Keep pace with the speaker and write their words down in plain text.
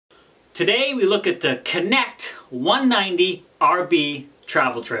Today we look at the Connect 190 RB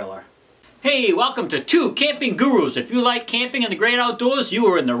travel trailer. Hey, welcome to Two Camping Gurus. If you like camping in the great outdoors, you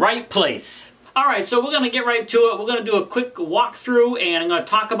are in the right place. Alright, so we're going to get right to it. We're going to do a quick walkthrough and I'm going to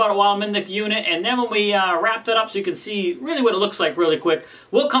talk about it while I'm in the unit, and then when we wrap that up so you can see really what it looks like really quick,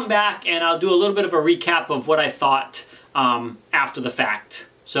 we'll come back and I'll do a little bit of a recap of what I thought after the fact.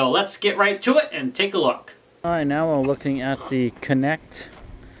 So let's get right to it and take a look. Alright, now we're looking at the Connect,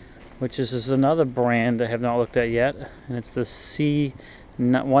 which is another brand I have not looked at yet, and it's the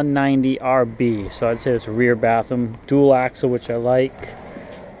C190RB. So I'd say it's a rear bathroom, dual axle, which I like.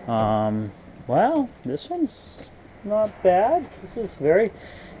 Well, this one's not bad. This is very.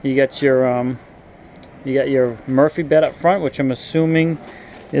 You got your Murphy bed up front, which I'm assuming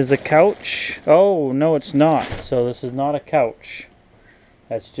is a couch. Oh no, it's not. So this is not a couch.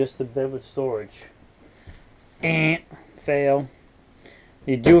 That's just a bed with storage. Fail.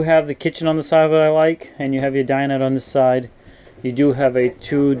 You do have the kitchen on the side that I like, and you have your dinette on this side. You do have a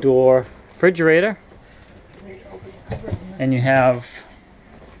two-door refrigerator, and you have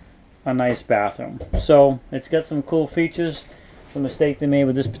a nice bathroom. So it's got some cool features. The mistake they made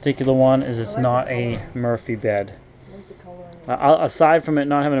with this particular one is it's not a Murphy bed. Aside from it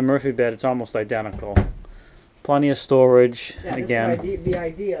not having a Murphy bed, it's almost identical. Plenty of storage. Yeah, again, this would be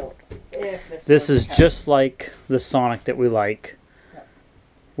ideal. This is just like the Sonic that we like,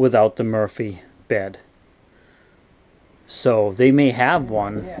 without the Murphy bed. So they may have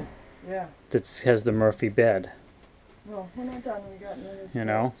one that has the Murphy bed. Well, we're not done. We got you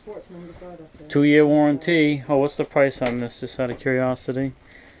know, sportsman beside us here. 2-year warranty. Oh, what's the price on this? Just out of curiosity.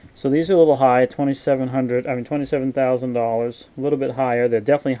 So these are a little high, $27,000. A little bit higher. They're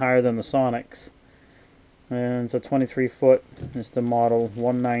definitely higher than the Sonics. And it's a 23-foot. It's the model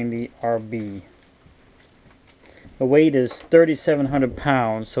 190RB. The weight is 3,700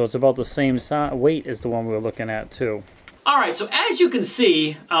 pounds, so it's about the same weight as the one we were looking at too. Alright, so as you can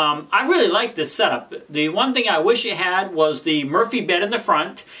see, I really like this setup. The one thing I wish it had was the Murphy bed in the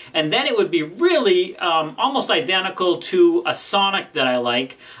front, and then it would be really almost identical to a Sonic that I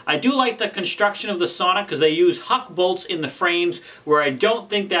like. I do like the construction of the Sonic because they use Huck bolts in the frames, where I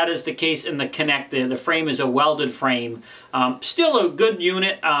don't think that is the case in the Connect. The frame is a welded frame. Still a good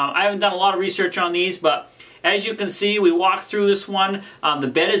unit. I haven't done a lot of research on these, but as you can see, we walked through this one. The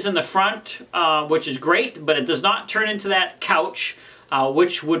bed is in the front, which is great, but it does not turn into that couch,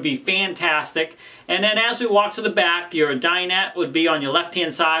 which would be fantastic. And then as we walk to the back, your dinette would be on your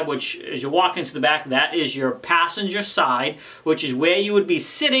left-hand side, which as you walk into the back, that is your passenger side, which is where you would be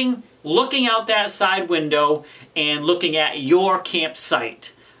sitting, looking out that side window and looking at your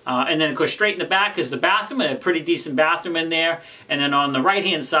campsite. And then, of course, straight in the back is the bathroom, and a pretty decent bathroom in there. And then on the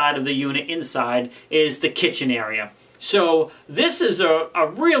right-hand side of the unit inside is the kitchen area. So this is a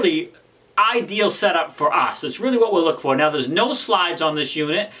really ideal setup for us. It's really what we're looking for. Now, there's no slides on this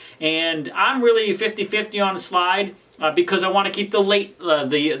unit, and I'm really 50-50 on the slide because I want to keep the weight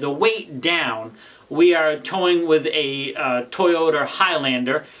down. We are towing with a Toyota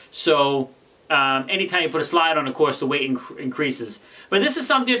Highlander, so anytime you put a slide on, of course, the weight increases. But this is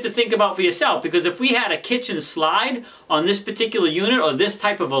something you have to think about for yourself, because if we had a kitchen slide on this particular unit, or this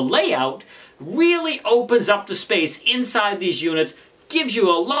type of a layout, really opens up the space inside these units, gives you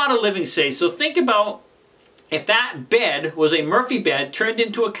a lot of living space. So think about if that bed was a Murphy bed turned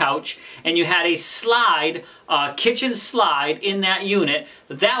into a couch, and you had a slide, kitchen slide in that unit,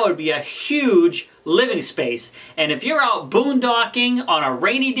 that would be a huge living space. And if you're out boondocking on a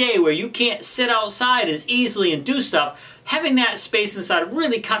rainy day where you can't sit outside as easily and do stuff, having that space inside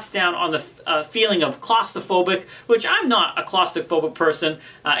really cuts down on the feeling of claustrophobic, which I'm not a claustrophobic person,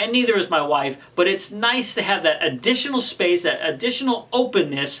 and neither is my wife, but it's nice to have that additional space, that additional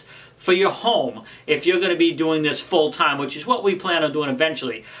openness for your home if you're going to be doing this full time, which is what we plan on doing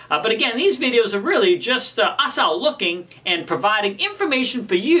eventually. But again, these videos are really just us out looking and providing information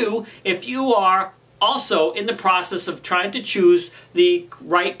for you if you are also in the process of trying to choose the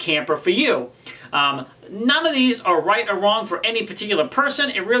right camper for you. None of these are right or wrong for any particular person.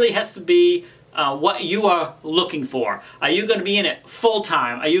 It really has to be what you are looking for. Are you going to be in it full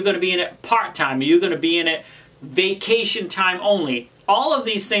time? Are you going to be in it part time? Are you going to be in it vacation time only? All of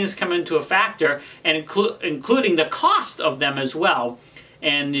these things come into a factor, and including the cost of them as well,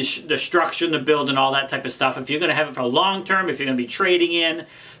 and the structure and the build and all that type of stuff. If you're going to have it for long term, if you're going to be trading in.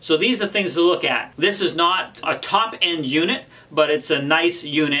 So these are things to look at. This is not a top-end unit, but it's a nice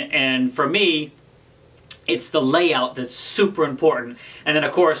unit, and for me, It's the layout that's super important. And then,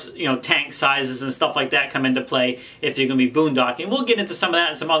 of course, you know, tank sizes and stuff like that come into play if you're going to be boondocking. We'll get into some of that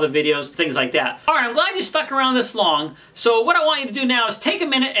in some other videos, things like that. All right, I'm glad you stuck around this long. So what I want you to do now is take a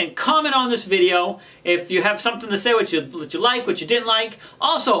minute and comment comment on this video if you have something to say, what you like, what you didn't like.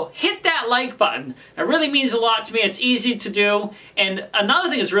 Also, hit that like button. It really means a lot to me. It's easy to do. And another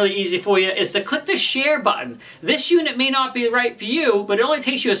thing that's really easy for you is to click the share button. This unit may not be right for you, but it only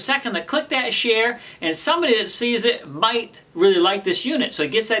takes you a second to click that share, and somebody that sees it might really like this unit. So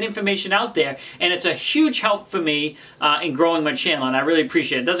it gets that information out there, and it's a huge help for me in growing my channel, and I really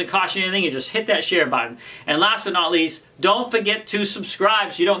appreciate it. It doesn't cost you anything. You just hit that share button. And last but not least, don't forget to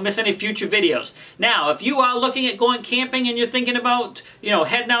subscribe so you don't miss any future videos. Now, if you are looking at going camping and you're thinking about,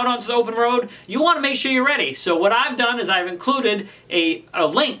 heading out onto the open road, you want to make sure you're ready. So what I've done is I've included a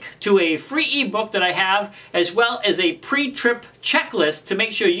link to a free ebook that I have, as well as a pre-trip checklist to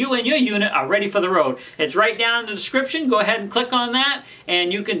make sure you and your unit are ready for the road. It's right down in the description. Go ahead and click on that,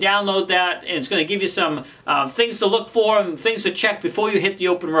 and you can download that, and it's going to give you some things to look for and things to check before you hit the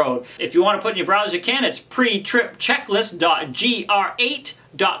open road. If you want to put in your browser, you can. It's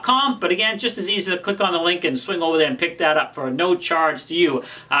pretripchecklist.gr8.com. But again, just as easy to click on the link and swing over there and pick that up for no charge to you.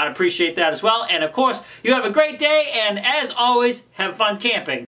 I'd appreciate that as well. And of course, you have a great day, and as always, have fun camping.